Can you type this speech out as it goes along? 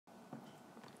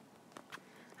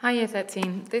Hi, Year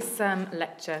 13. This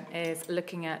lecture is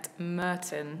looking at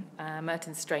Merton's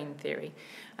strain theory.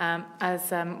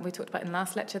 As we talked about in the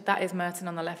last lecture, that is Merton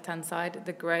on the left-hand side,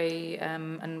 the grey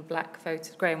and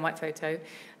white photo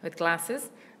with glasses.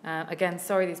 Again,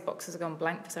 sorry, these boxes have gone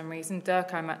blank for some reason.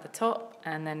 Durkheim at the top,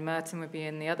 and then Merton would be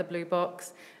in the other blue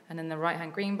box, and in the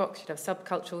right-hand green box, you'd have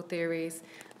subcultural theories,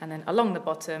 and then along the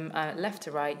bottom, left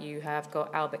to right, you have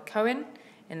got Albert Cohen.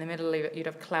 In the middle, you'd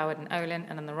have Cloward and Olin,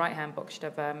 and on the right-hand box,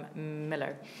 you'd have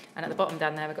Miller. And at the bottom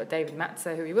down there, we've got David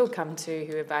Matzer, who we will come to,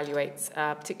 who evaluates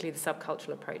particularly the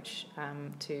subcultural approach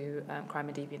to crime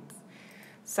and deviance.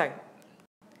 So,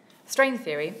 strain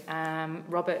theory,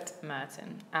 Robert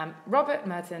Merton. Robert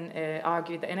Merton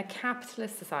argued that in a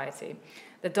capitalist society,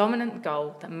 the dominant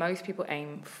goal that most people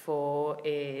aim for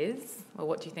is, well,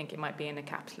 what do you think it might be in a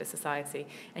capitalist society?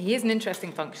 And he is an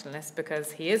interesting functionalist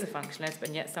because he is a functionalist, but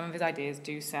yet some of his ideas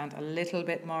do sound a little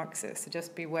bit Marxist. So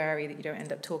just be wary that you don't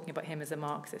end up talking about him as a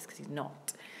Marxist, because he's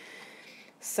not.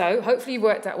 So hopefully you've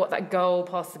worked out what that goal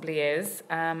possibly is.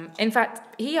 In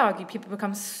fact, he argued people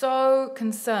become so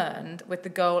concerned with the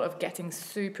goal of getting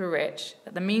super rich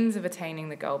that the means of attaining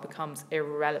the goal becomes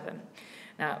irrelevant.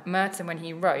 Now, Merton, when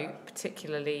he wrote,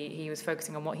 particularly, he was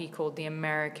focusing on what he called the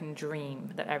American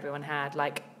dream that everyone had,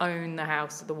 like own the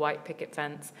house with the white picket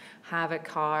fence, have a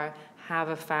car, have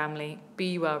a family,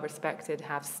 be well respected,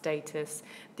 have status,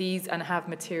 and have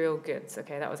material goods.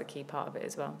 Okay, that was a key part of it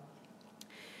as well.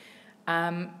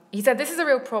 He said this is a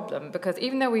real problem because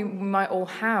even though we might all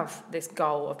have this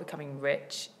goal of becoming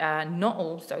rich, not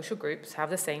all social groups have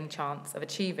the same chance of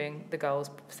achieving the goals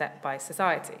set by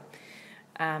society.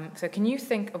 So can you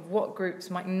think of what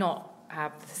groups might not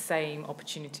have the same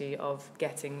opportunity of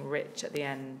getting rich at the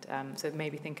end? So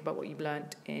maybe think about what you've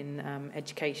learnt in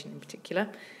education in particular,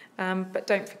 but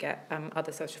don't forget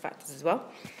other social factors as well.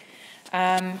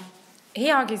 He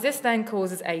argues this then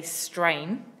causes a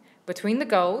strain between the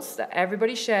goals that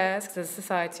everybody shares, because as a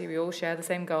society we all share the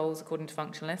same goals according to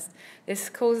functionalists. This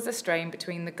causes a strain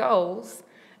between the goals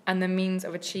and the means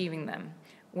of achieving them,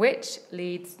 which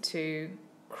leads to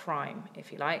crime,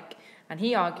 if you like. And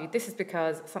he argued this is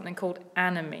because something called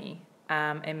anomie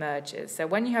emerges. So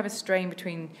when you have a strain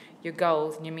between your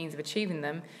goals and your means of achieving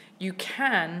them, you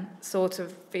can sort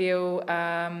of feel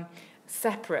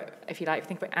separate, if you like.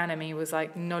 Think about anomie was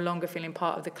like no longer feeling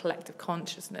part of the collective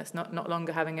consciousness, not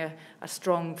longer having a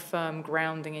strong, firm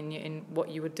grounding in what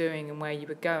you were doing and where you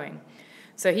were going.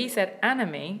 So he said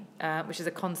anomie, which is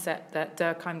a concept that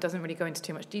Durkheim doesn't really go into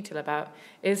too much detail about,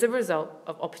 is a result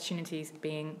of opportunities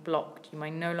being blocked. You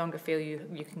might no longer feel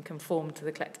you can conform to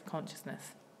the collective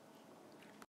consciousness.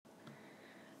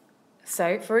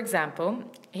 So, for example,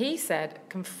 he said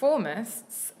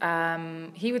conformists,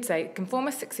 he would say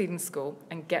conformists succeed in school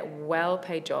and get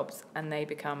well-paid jobs and they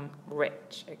become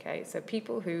rich, okay? So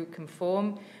people who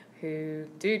conform, who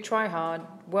do try hard,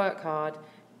 work hard,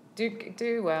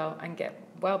 do well and get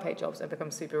well-paid jobs and become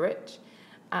super rich.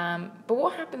 But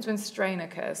what happens when strain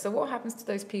occurs? So what happens to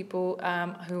those people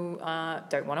who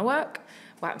don't want to work?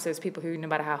 What happens to those people who, no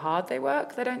matter how hard they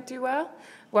work, they don't do well?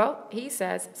 Well, he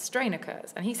says strain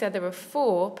occurs. And he said there were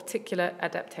 4 particular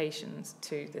adaptations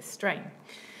to this strain.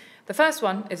 The first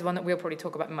one is one that we'll probably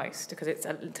talk about most because it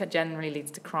generally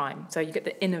leads to crime. So you get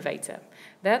the innovator.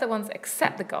 They're the ones that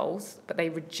accept the goals, but they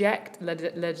reject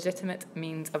legitimate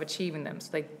means of achieving them.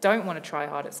 So they don't want to try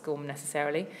hard at school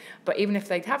necessarily, but even if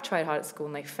they have tried hard at school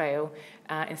and they fail,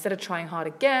 instead of trying hard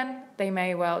again, they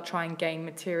may well try and gain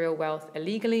material wealth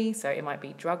illegally. So it might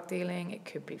be drug dealing, it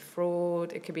could be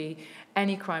fraud, it could be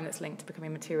any crime that's linked to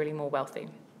becoming materially more wealthy.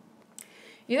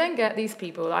 You then get these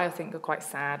people I think are quite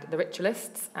sad, the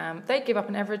ritualists. They give up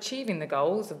on ever achieving the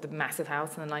goals of the massive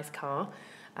house and the nice car,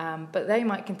 but they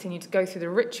might continue to go through the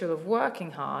ritual of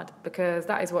working hard because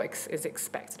that is what is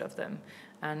expected of them.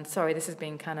 And sorry, this has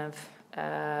been kind of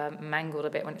mangled a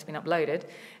bit when it's been uploaded.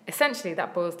 Essentially,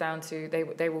 that boils down to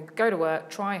they will go to work,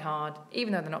 try hard,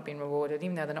 even though they're not being rewarded,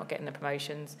 even though they're not getting the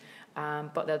promotions,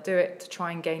 but they'll do it to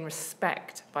try and gain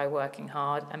respect by working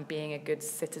hard and being a good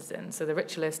citizen. So the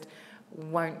ritualist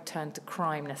won't turn to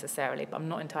crime necessarily, but I'm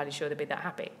not entirely sure they'd be that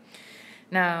happy.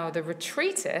 Now, the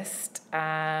retreatist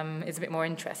is a bit more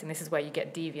interesting. This is where you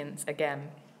get deviance again.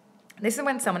 This is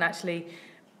when someone actually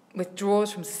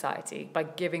withdraws from society by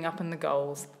giving up on the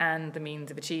goals and the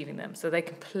means of achieving them. So they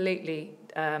completely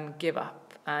give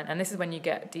up. And this is when you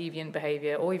get deviant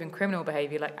behaviour or even criminal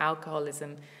behaviour like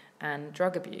alcoholism and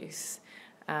drug abuse.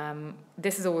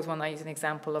 This is always one I use an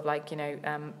example of, like,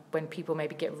 when people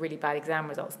maybe get really bad exam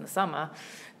results in the summer,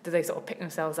 do they sort of pick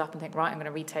themselves up and think, right, I'm going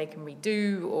to retake and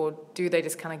redo, or do they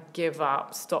just kind of give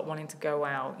up, stop wanting to go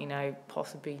out,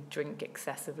 possibly drink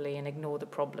excessively and ignore the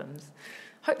problems?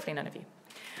 Hopefully none of you.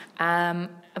 And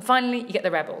finally, you get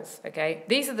the rebels, okay?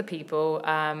 These are the people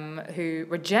who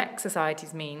reject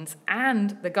society's means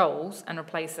and the goals and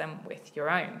replace them with your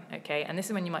own, okay? And this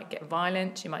is when you might get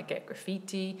violent, you might get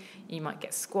graffiti, you might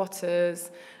get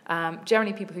squatters.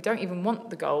 Generally, people who don't even want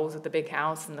the goals of the big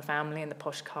house and the family and the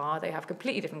posh car, they have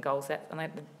completely different goal sets, and they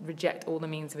reject all the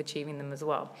means of achieving them as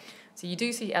well. So you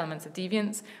do see elements of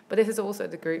deviance, but this is also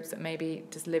the groups that maybe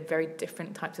just live very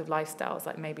different types of lifestyles,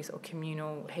 like maybe sort of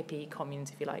communal hippie communes,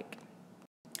 if you like.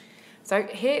 So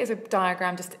here is a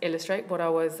diagram just to illustrate what I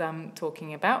was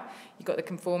talking about. You've got the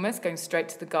conformists going straight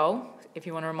to the goal. If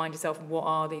you want to remind yourself, what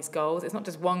are these goals? It's not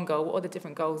just one goal. What are the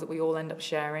different goals that we all end up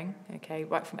sharing? Okay,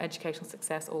 right from educational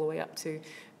success all the way up to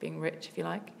being rich, if you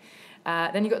like.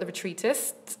 Then you've got the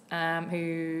retreatists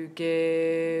who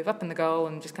give up on the goal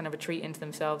and just kind of retreat into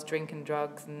themselves, drink and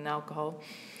drugs and alcohol.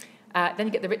 Then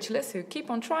you get the ritualists who keep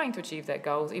on trying to achieve their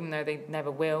goals, even though they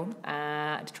never will,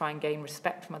 to try and gain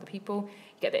respect from other people.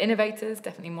 You get the innovators,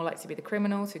 definitely more likely to be the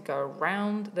criminals who go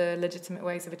around the legitimate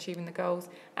ways of achieving the goals,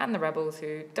 and the rebels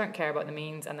who don't care about the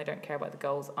means and they don't care about the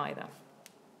goals either.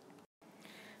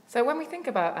 So when we think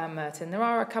about Merton, there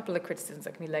are a couple of criticisms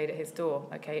that can be laid at his door.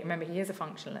 Okay, remember, he is a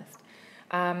functionalist.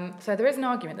 So there is an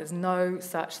argument there's no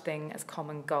such thing as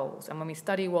common goals. And when we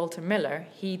study Walter Miller,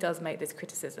 he does make this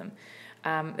criticism.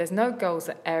 There's no goals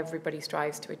that everybody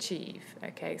strives to achieve.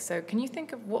 Okay, so can you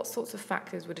think of what sorts of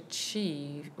factors would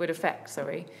affect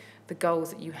the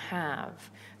goals that you have?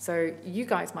 So you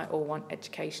guys might all want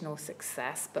educational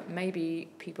success, but maybe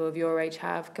people of your age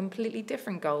have completely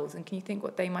different goals. And can you think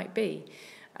what they might be?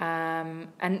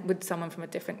 And would someone from a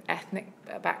different ethnic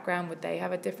background, would they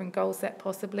have a different goal set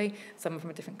possibly? Someone from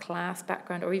a different class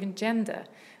background or even gender?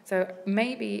 So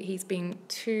maybe he's being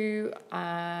too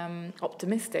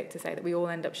optimistic to say that we all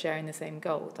end up sharing the same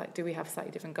goals. Like, do we have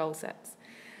slightly different goal sets?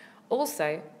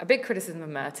 Also, a big criticism of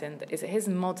Merton is that his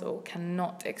model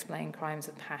cannot explain crimes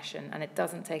of passion, and it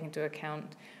doesn't take into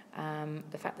account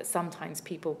the fact that sometimes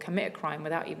people commit a crime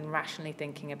without even rationally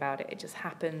thinking about it. It just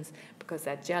happens because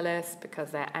they're jealous, because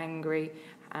they're angry,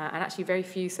 and actually very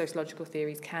few sociological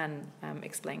theories can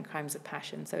explain crimes of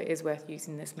passion, so it is worth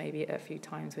using this maybe a few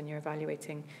times when you're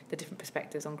evaluating the different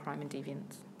perspectives on crime and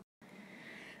deviance.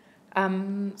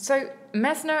 So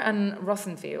Mesner and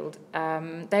Rosenfield,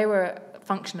 they were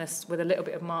functionists with a little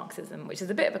bit of Marxism, which is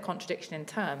a bit of a contradiction in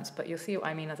terms, but you'll see what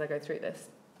I mean as I go through this.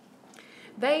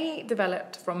 They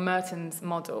developed from Merton's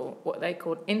model what they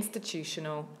called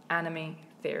institutional anomie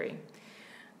theory.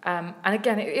 And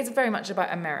again, it is very much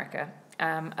about America.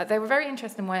 They were very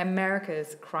interested in why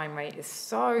America's crime rate is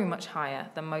so much higher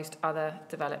than most other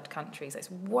developed countries.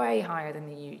 It's way higher than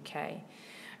the UK.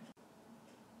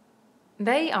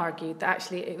 They argued that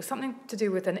actually it was something to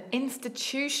do with an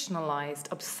institutionalized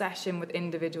obsession with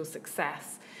individual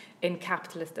success in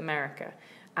capitalist America.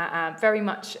 Very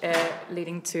much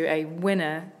leading to a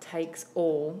winner takes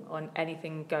all on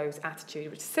anything goes attitude,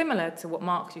 which is similar to what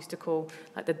Marx used to call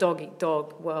like the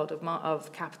dog-eat-dog world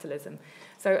of capitalism.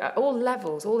 So at all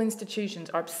levels, all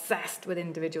institutions are obsessed with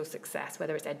individual success,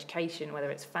 whether it's education, whether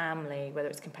it's family, whether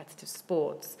it's competitive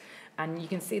sports. And you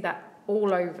can see that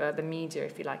all over the media,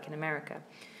 if you like, in America.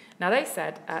 Now, they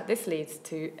said this leads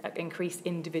to increased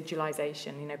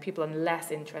individualization. People are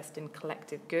less interested in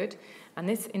collective good. And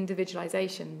this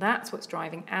individualization, that's what's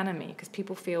driving anomie, because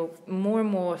people feel more and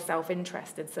more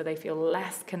self-interested, so they feel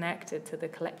less connected to the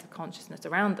collective consciousness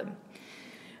around them.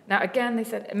 Now, again, they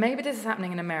said maybe this is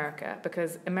happening in America,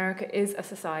 because America is a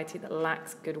society that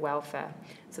lacks good welfare.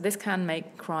 So this can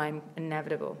make crime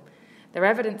inevitable. Their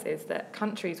evidence is that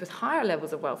countries with higher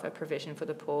levels of welfare provision for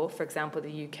the poor, for example,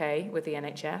 the UK with the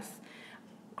NHS,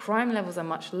 crime levels are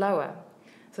much lower.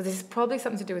 So this is probably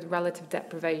something to do with relative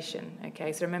deprivation,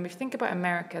 okay? So remember, if you think about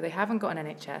America, they haven't got an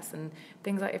NHS, and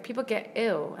things like if people get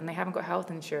ill and they haven't got health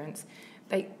insurance,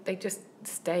 they just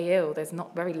stay ill. There's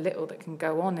not very little that can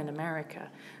go on in America.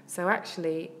 So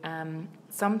actually,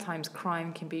 sometimes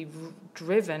crime can be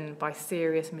driven by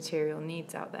serious material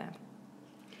needs out there.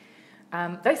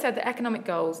 They said that economic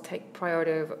goals take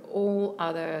priority over all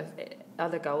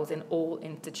other goals in all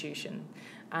institutions,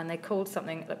 and they called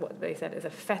something like what they said is a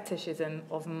fetishism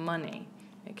of money.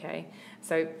 Okay,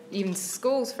 so even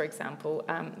schools, for example,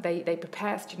 they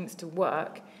prepare students to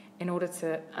work in order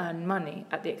to earn money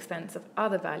at the expense of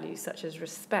other values such as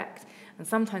respect. And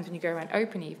sometimes when you go around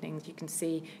open evenings, you can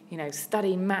see,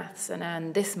 study maths and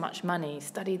earn this much money,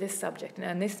 study this subject and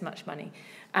earn this much money.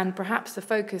 And perhaps the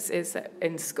focus is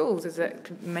in schools is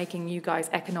at making you guys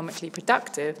economically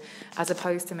productive as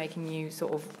opposed to making you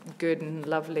sort of good and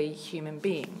lovely human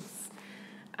beings.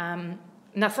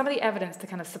 Now, some of the evidence to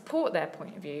kind of support their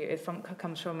point of view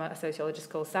comes from a sociologist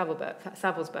called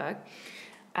Savelsberg.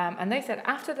 And they said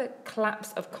after the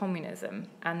collapse of communism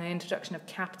and the introduction of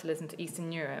capitalism to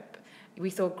Eastern Europe, we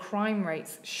saw crime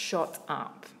rates shot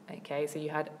up. Okay, so you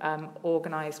had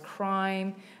organized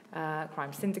crime,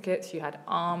 crime syndicates, you had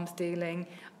arms dealing,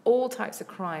 all types of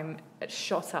crime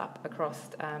shot up across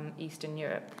Eastern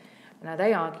Europe. Now,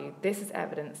 they argue this is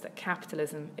evidence that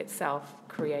capitalism itself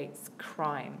creates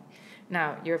crime.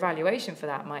 Now, your evaluation for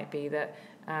that might be that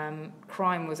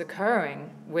crime was occurring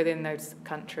within those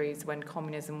countries when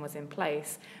communism was in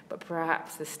place, but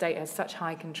perhaps the state has such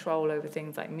high control over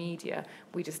things like media,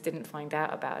 we just didn't find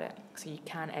out about it. So you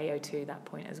can AO2 that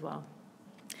point as well.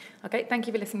 Okay, thank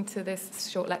you for listening to this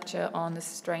short lecture on the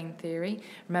strain theory.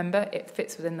 Remember, it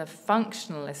fits within the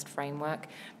functionalist framework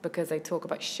because they talk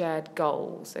about shared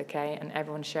goals, okay, and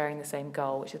everyone sharing the same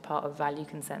goal, which is part of value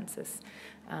consensus.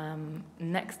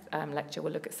 Next lecture,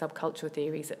 we'll look at subcultural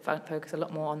theories that focus a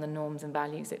lot more on the norms and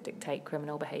values that dictate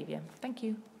criminal behaviour. Thank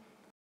you.